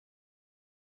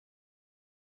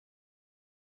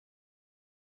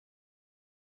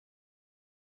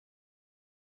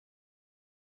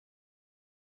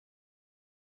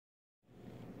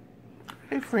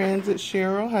Hey friends, it's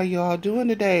Cheryl. How y'all doing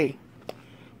today?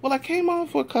 Well, I came on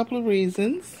for a couple of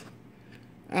reasons.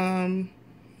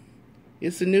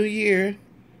 It's a new year,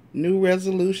 new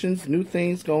resolutions, new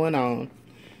things going on.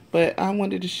 But I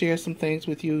wanted to share some things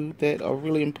with you that are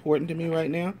really important to me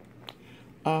right now.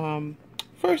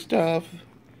 First off,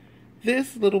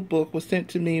 this little book was sent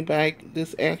to me by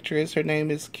this actress. Her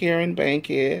name is Karen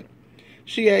Bankhead.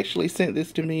 She actually sent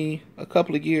this to me a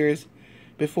couple of years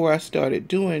before I started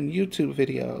doing YouTube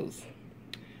videos.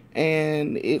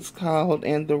 And it's called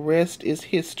And the Rest is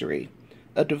History,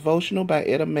 a devotional by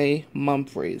Etta Mae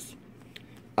Mumfries.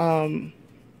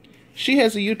 She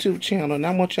has a YouTube channel, and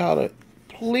I want y'all to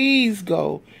please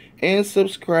go and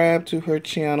subscribe to her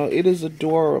channel. It is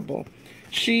adorable.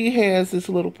 She has this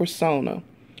little persona.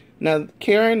 Now,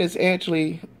 Karen is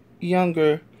actually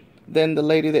younger than the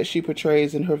lady that she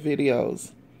portrays in her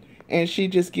videos. And she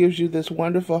just gives you this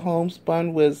wonderful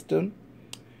homespun wisdom.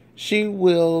 She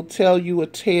will tell you a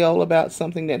tale about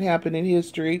something that happened in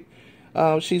history.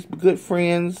 She's good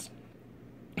friends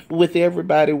with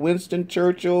everybody. Winston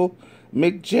Churchill,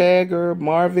 Mick Jagger,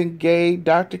 Marvin Gaye,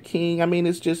 Dr. King. I mean,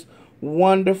 it's just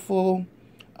wonderful.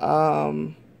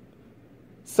 Something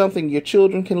your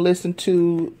children can listen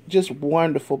to. Just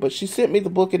wonderful. But she sent me the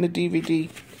book and the DVD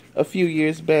a few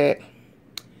years back.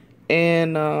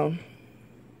 And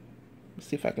let's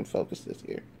see if I can focus this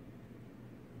here.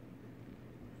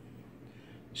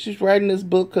 She's writing this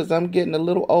book because I'm getting a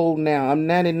little old now. I'm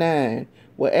 99.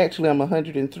 Well, actually, I'm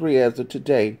 103 as of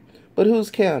today. But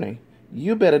who's counting?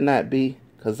 You better not be,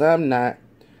 because I'm not.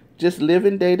 Just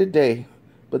living day to day.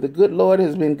 But the good Lord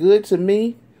has been good to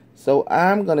me, so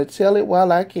I'm going to tell it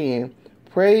while I can.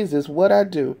 Praise is what I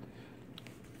do.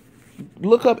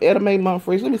 Look up Etta Mae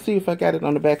Mumfries. Let me see if I got it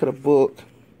on the back of the book.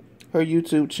 Her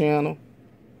YouTube channel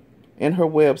and her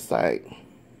website.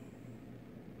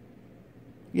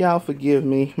 Y'all forgive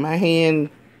me. My hand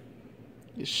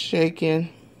is shaking.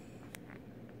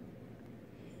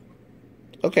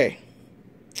 Okay.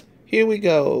 Here we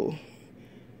go.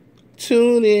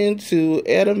 Tune in to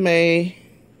Etta Mae.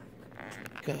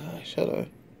 Gosh, hold on.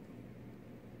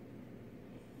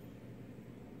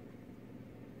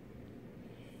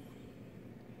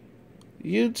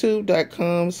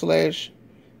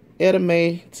 YouTube.com/Etta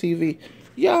Mae TV.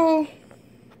 Y'all,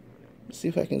 let's see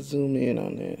if I can zoom in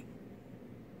on that.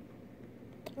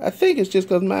 I think it's just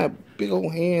because my big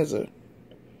old hands are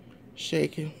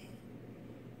shaking.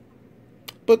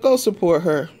 But go support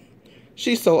her.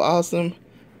 She's so awesome.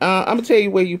 I'm going to tell you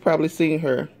where you've probably seen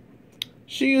her.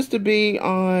 She used to be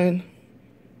on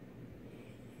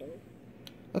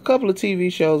a couple of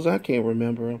TV shows. I can't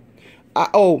remember them.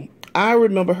 I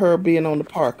remember her being on the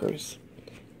Parkers.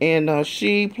 And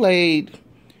she played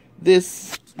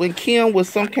this when Kim was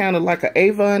some kind of like an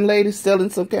Avon lady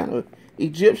selling some kind of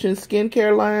Egyptian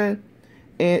skincare line.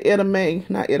 And Etta Mae,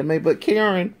 not Etta Mae, but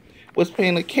Karen was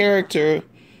playing a character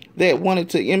that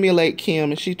wanted to emulate Kim.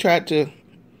 And she tried to,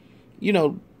 you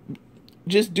know,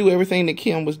 just do everything that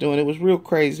Kim was doing. It was real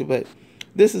crazy. But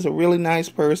this is a really nice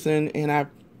person. And I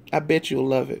bet you'll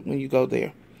love it when you go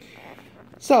there.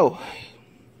 So,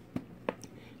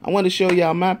 I want to show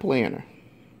y'all my planner.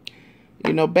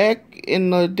 You know, back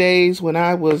in the days when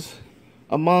I was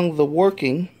among the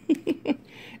working,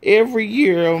 every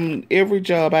year on every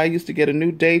job I used to get a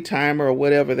new day timer or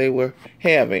whatever they were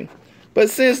having.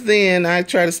 But since then, I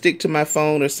try to stick to my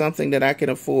phone or something that I can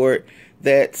afford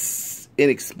that's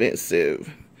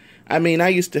inexpensive. I mean, I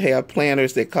used to have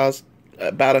planners that cost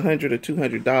about $100 or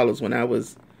 $200 when I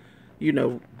was, you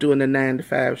know, doing the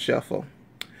 9-to-5 shuffle.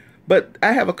 But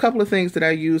I have a couple of things that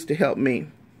I use to help me.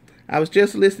 I was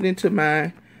just listening to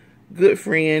my good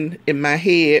friend in my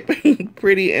head,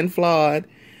 Pretty and Flawed,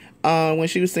 when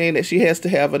she was saying that she has to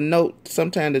have a note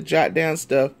sometime to jot down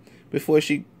stuff before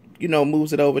she, you know,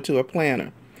 moves it over to her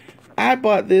planner. I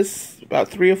bought this about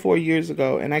 3 or 4 years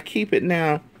ago, and I keep it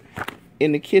now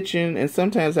in the kitchen, and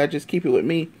sometimes I just keep it with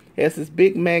me. It has this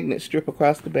big magnet strip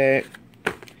across the back.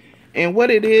 And what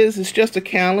it is just a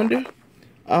calendar,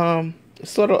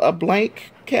 sort of a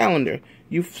blank calendar.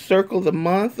 You circle the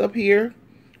month up here,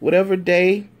 whatever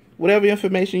day, whatever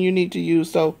information you need to use.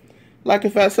 So, like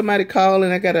if somebody called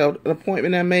and I got an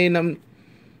appointment I made and I'm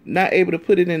not able to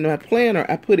put it in my planner,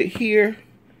 I put it here.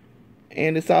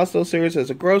 And it also serves as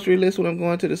a grocery list when I'm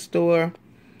going to the store.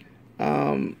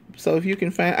 So if you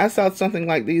can find, I saw something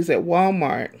like these at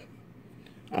Walmart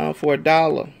for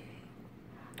 $1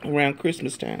 around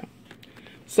Christmas time.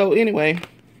 So anyway,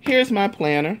 here's my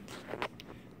planner.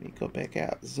 Let me go back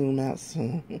out, zoom out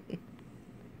soon.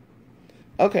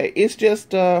 Okay, it's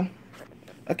just a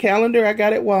calendar I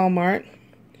got at Walmart.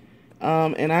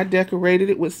 And I decorated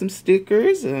it with some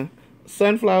stickers,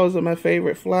 Sunflowers are my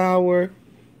favorite flower.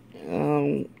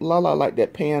 Lala like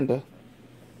that panda.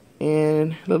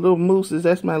 And the little mooses,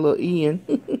 that's my little Ian.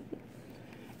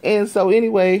 And so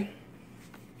anyway,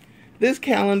 this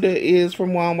calendar is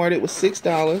from Walmart. It was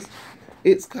 $6.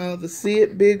 It's called the See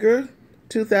It Bigger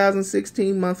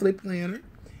 2016 Monthly Planner.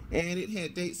 And it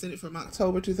had dates in it from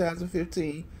October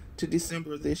 2015 to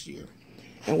December of this year.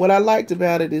 And what I liked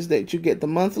about it is that you get the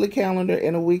monthly calendar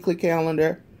and a weekly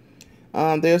calendar.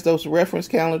 There's those reference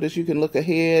calendars you can look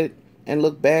ahead and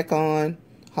look back on.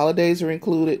 Holidays are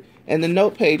included. And the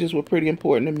note pages were pretty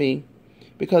important to me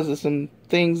because of some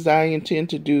things I intend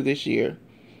to do this year.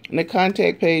 And the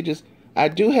contact pages, I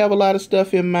do have a lot of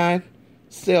stuff in my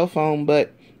cell phone,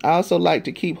 but I also like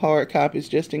to keep hard copies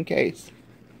just in case.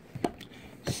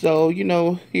 So, you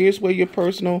know, here's where your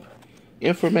personal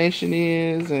information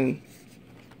is, and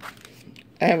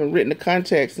I haven't written the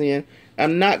contacts in.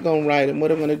 I'm not going to write them.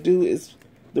 What I'm going to do is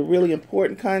the really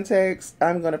important contacts,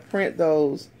 I'm going to print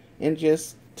those and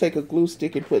just take a glue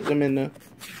stick and put them in the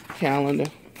calendar.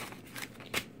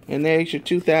 And there's your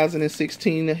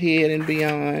 2016 ahead and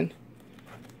beyond.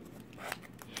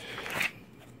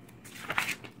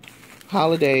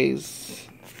 Holidays.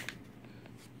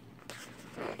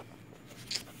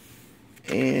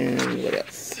 And what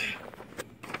else?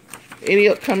 Any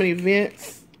upcoming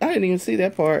events? I didn't even see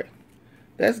that part.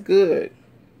 That's good.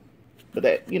 But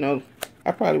that, you know,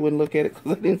 I probably wouldn't look at it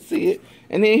because I didn't see it.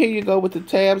 And then here you go with the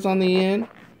tabs on the end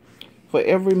for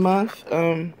every month.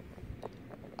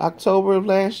 October of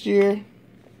last year,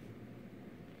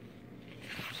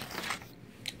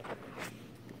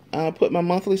 I put my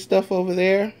monthly stuff over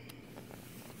there.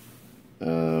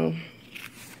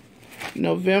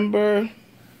 November,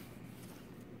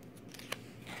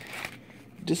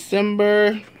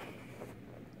 December,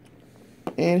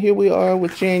 and here we are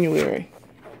with January.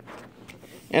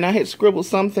 And I had scribbled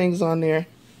some things on there,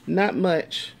 not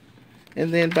much.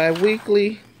 And then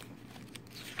bi-weekly,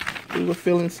 we were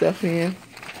filling stuff in.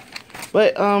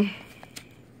 But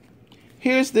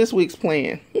here's this week's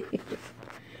plan.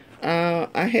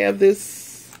 I have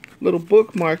this little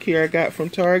bookmark here I got from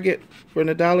Target from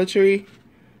the Dollar Tree.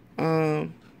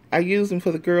 I use them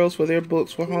for the girls for their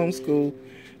books for homeschool,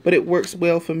 but it works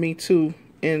well for me too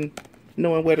in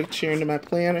knowing where to turn to my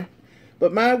planner.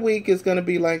 But my week is going to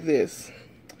be like this.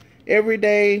 Every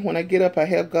day when I get up, I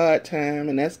have God time,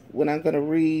 and that's when I'm going to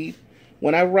read.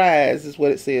 When I rise is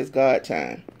what it says, God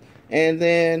time. And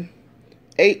then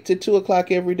 8 to 2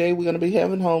 o'clock every day, we're going to be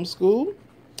having homeschool.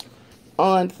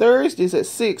 On Thursdays at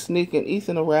 6, Nick and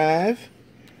Ethan arrive,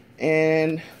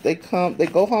 and they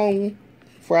go home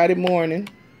Friday morning,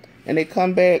 and they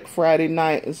come back Friday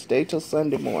night and stay till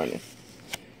Sunday morning.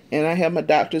 And I have my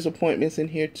doctor's appointments in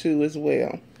here too as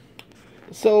well.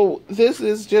 So this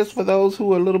is just for those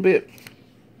who are a little bit,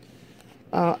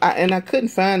 I couldn't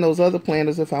find those other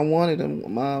planners if I wanted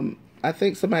them. I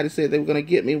think somebody said they were going to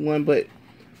get me one, but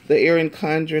the Erin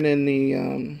Condren and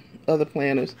the other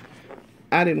planners,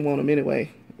 I didn't want them anyway.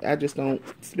 I just don't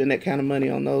spend that kind of money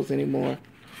on those anymore.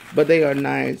 But they are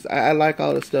nice. I like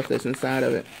all the stuff that's inside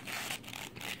of it.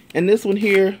 And this one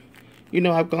here, you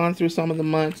know, I've gone through some of the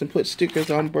months and put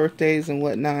stickers on birthdays and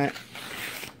whatnot.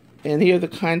 And here are the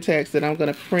contacts that I'm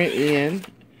going to print in.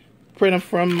 Print them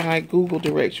from my Google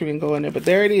directory and go in there. But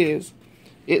there it is.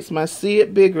 It's my See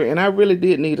It Bigger. And I really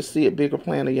did need a See It Bigger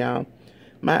planner, y'all.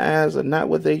 My eyes are not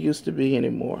what they used to be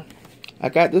anymore. I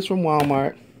got this from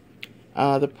Walmart.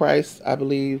 The price, I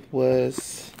believe,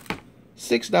 was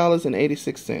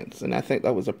 $6.86. And I think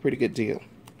that was a pretty good deal.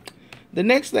 The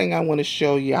next thing I want to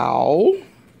show y'all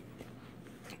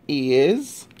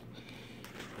is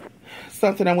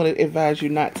something I want to advise you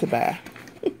not to buy.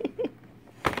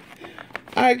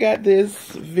 I got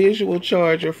this visual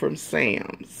charger from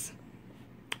Sam's.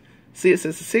 See, it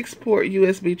says a 6-port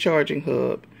USB charging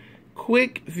hub.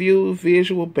 Quick view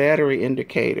visual battery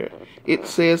indicator. It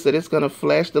says that it's going to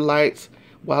flash the lights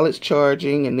while it's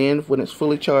charging, and then when it's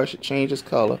fully charged, it changes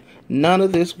color. None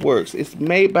of this works. It's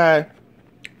made by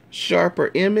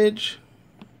Sharper Image,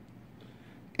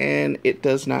 and it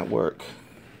does not work.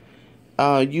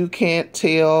 You can't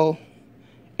tell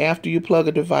after you plug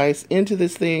a device into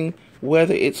this thing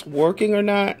whether it's working or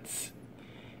not,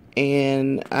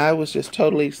 and I was just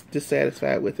totally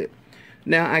dissatisfied with it.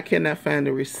 Now I cannot find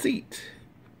a receipt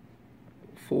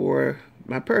for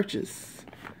my purchase,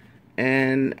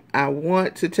 and I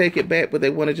want to take it back, but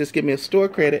they want to just give me a store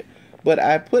credit. But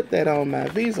I put that on my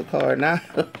Visa card. Now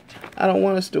I don't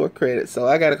want a store credit, so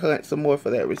I got to collect some more for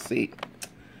that receipt.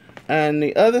 And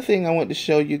the other thing I want to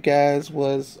show you guys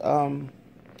was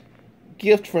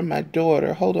gift from my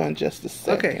daughter. Hold on just a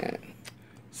second. Okay.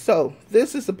 So,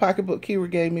 this is the pocketbook Kira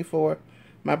gave me for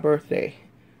my birthday.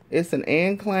 It's an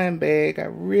Anne Klein bag. I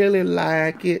really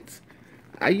like it.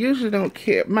 I usually don't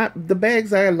care. The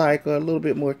bags I like are a little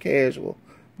bit more casual.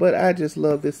 But I just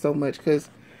love this so much because,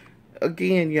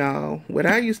 again, y'all, when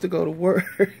I used to go to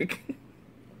work,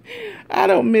 I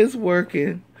don't miss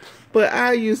working. But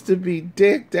I used to be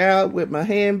decked out with my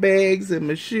handbags and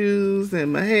my shoes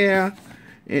and my hair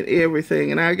and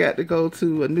everything. And I got to go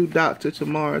to a new doctor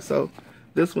tomorrow, so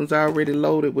this one's already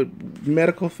loaded with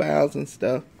medical files and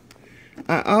stuff.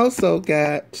 I also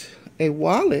got a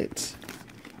wallet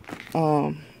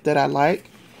that I like,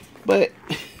 but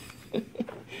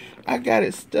I got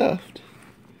it stuffed.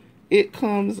 It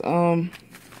comes, okay,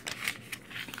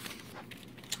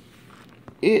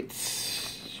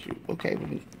 let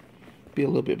me be a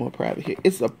little bit more private here.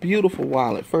 It's a beautiful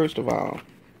wallet, first of all.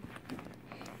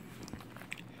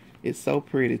 It's so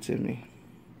pretty to me,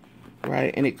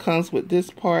 right? And it comes with this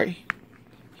part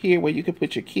here where you can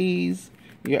put your keys,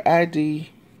 your ID,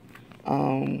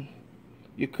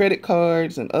 your credit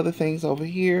cards, and other things over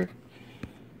here.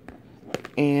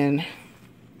 And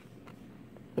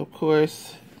of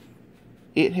course,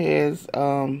 it has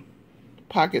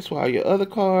pockets for all your other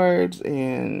cards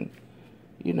and,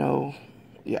 you know,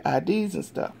 your IDs and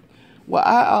stuff. Well,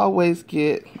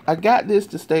 I got this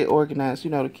to stay organized, you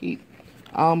know, to keep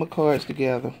all my cards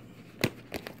together.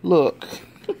 Look,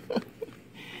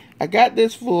 I got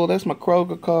this full. That's my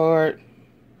Kroger card,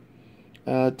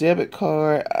 debit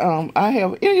card.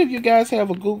 Any of you guys have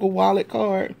a Google Wallet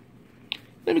card?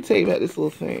 Let me tell you about this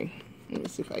little thing. Let me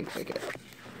see if I can take it out.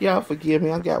 Y'all forgive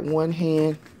me. I got one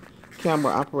hand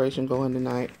camera operation going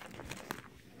tonight.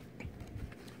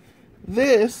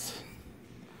 This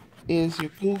is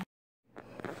your Google.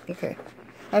 Okay,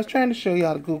 I was trying to show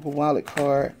y'all the Google Wallet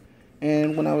card,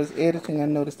 and when I was editing, I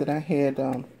noticed that I had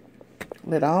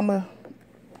let all my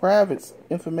private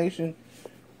information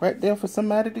right there for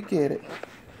somebody to get it.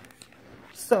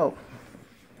 So,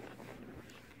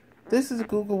 this is a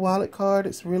Google Wallet card.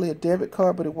 It's really a debit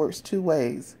card, but it works two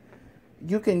ways.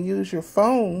 You can use your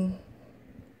phone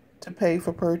to pay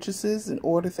for purchases and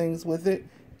order things with it.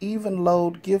 Even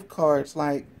load gift cards,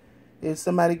 like if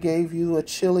somebody gave you a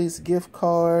Chili's gift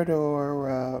card or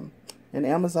an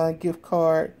Amazon gift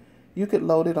card, you could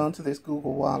load it onto this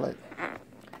Google Wallet.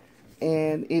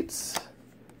 And it's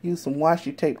use some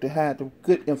washi tape to hide the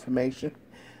good information.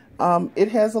 It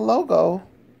has a logo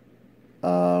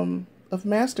of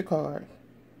MasterCard,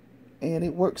 and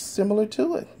it works similar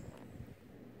to it.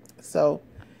 So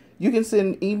you can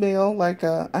send an email. Like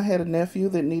I had a nephew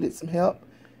that needed some help,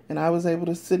 and I was able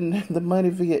to send the money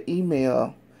via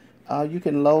email. You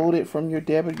can load it from your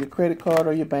debit, your credit card,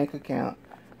 or your bank account.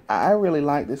 I really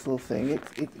like this little thing.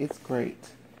 It's great.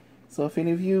 So if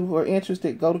any of you are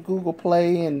interested, go to Google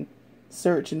Play and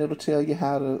search, and it'll tell you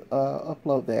how to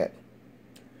upload that.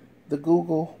 The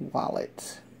Google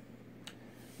Wallet.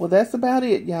 Well, that's about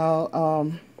it,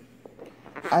 y'all.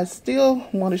 I still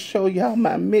want to show y'all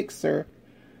my mixer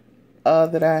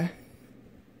my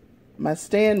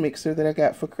stand mixer that I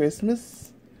got for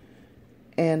Christmas.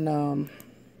 And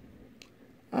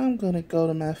I'm going to go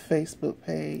to my Facebook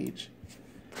page.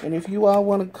 And if you all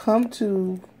want to come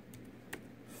to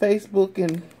Facebook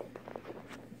and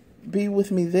be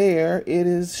with me there, it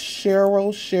is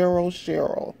Cheryl.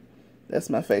 That's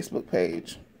my Facebook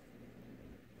page.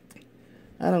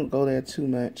 I don't go there too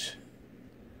much.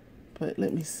 But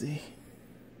let me see.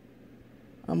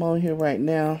 I'm on here right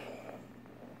now,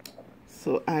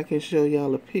 so I can show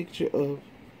y'all a picture of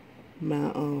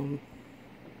my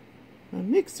my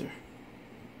mixer.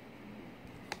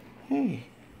 Hey.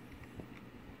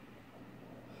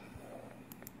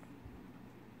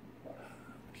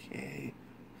 Okay.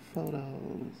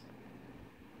 Photos.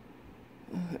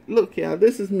 Look, y'all,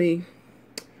 this is me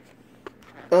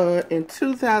in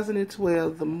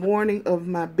 2012, the morning of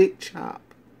my big chop.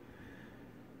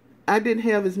 I didn't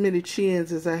have as many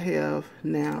chins as I have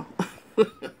now.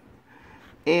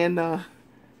 And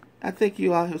I think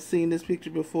you all have seen this picture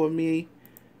before, me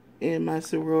in my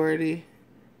sorority.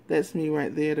 That's me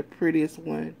right there, the prettiest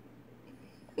one.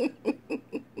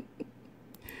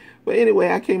 But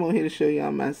anyway, I came on here to show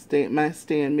y'all my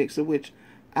stand mixer, which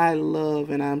I love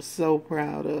and I'm so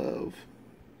proud of.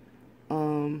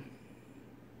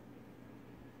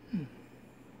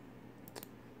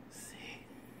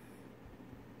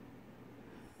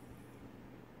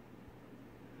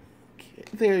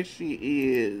 There she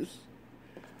is.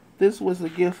 This was a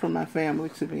gift from my family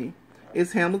to me.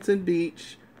 It's Hamilton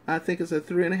Beach. I think it's a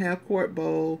 3.5 quart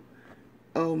bowl.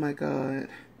 Oh my God.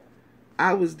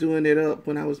 I was doing it up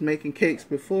when I was making cakes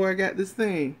before I got this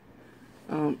thing.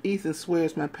 Ethan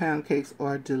swears my pound cakes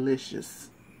are delicious.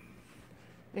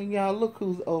 And y'all, look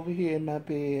who's over here in my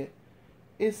bed.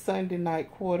 It's Sunday night,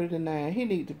 8:45. He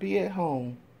need to be at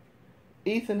home.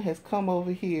 Ethan has come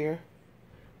over here.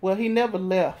 Well, he never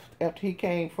left after he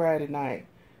came Friday night.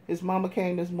 His mama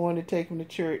came this morning to take him to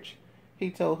church. He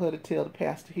told her to tell the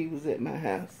pastor he was at my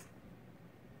house.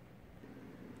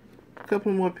 A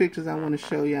couple more pictures I want to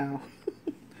show y'all.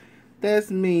 That's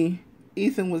me.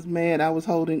 Ethan was mad I was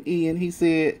holding Ian. He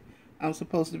said I'm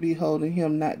supposed to be holding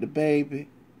him, not the baby.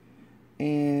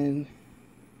 And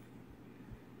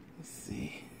let's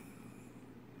see.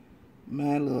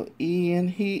 My little Ian,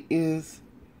 he is,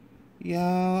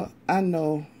 y'all, I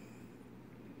know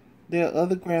there are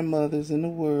other grandmothers in the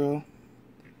world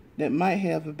that might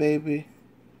have a baby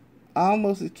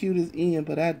almost as cute as Ian,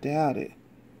 but I doubt it.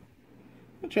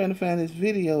 I'm trying to find this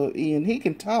video of Ian. He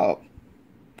can talk.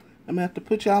 I'm going to have to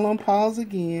put y'all on pause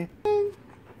again.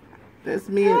 That's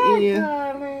me and Ian.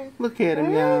 Darling. Look at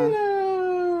him, y'all.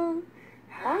 Hello.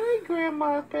 Hi,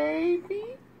 Grandma baby.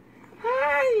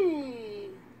 Hi.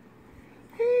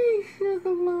 Hey,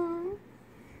 Sugar Mom.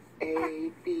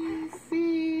 A, B,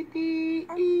 C, D,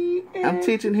 E, F, I'm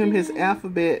teaching him his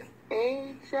alphabet.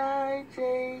 H, I,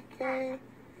 J, K,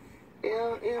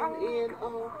 L, M, N,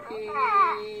 O, P,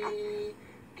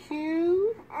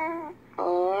 Q,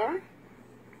 R,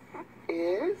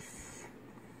 S,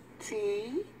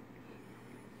 T.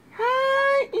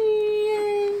 Hi,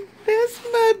 Ian. That's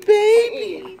my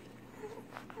baby.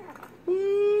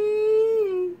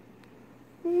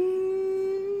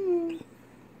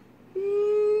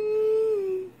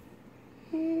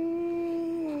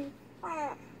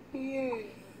 Yeah.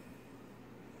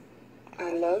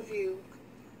 I love you.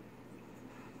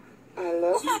 I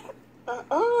love you.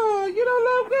 You don't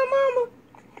love Grandmama?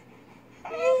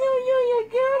 You know you're your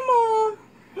grandma.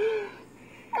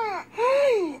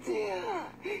 Hey there.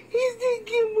 He's the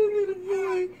cute little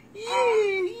boy.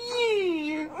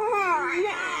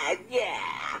 Yeah.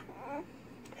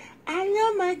 I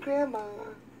love my grandma.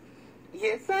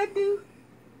 Yes, I do.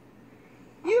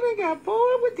 You done got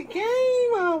bored with the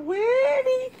game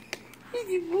already? Is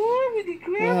you bored with the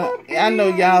grandma? Well, I know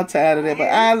y'all tired of that, but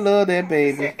I love that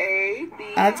baby.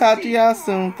 I'll talk to y'all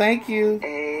soon. Thank you.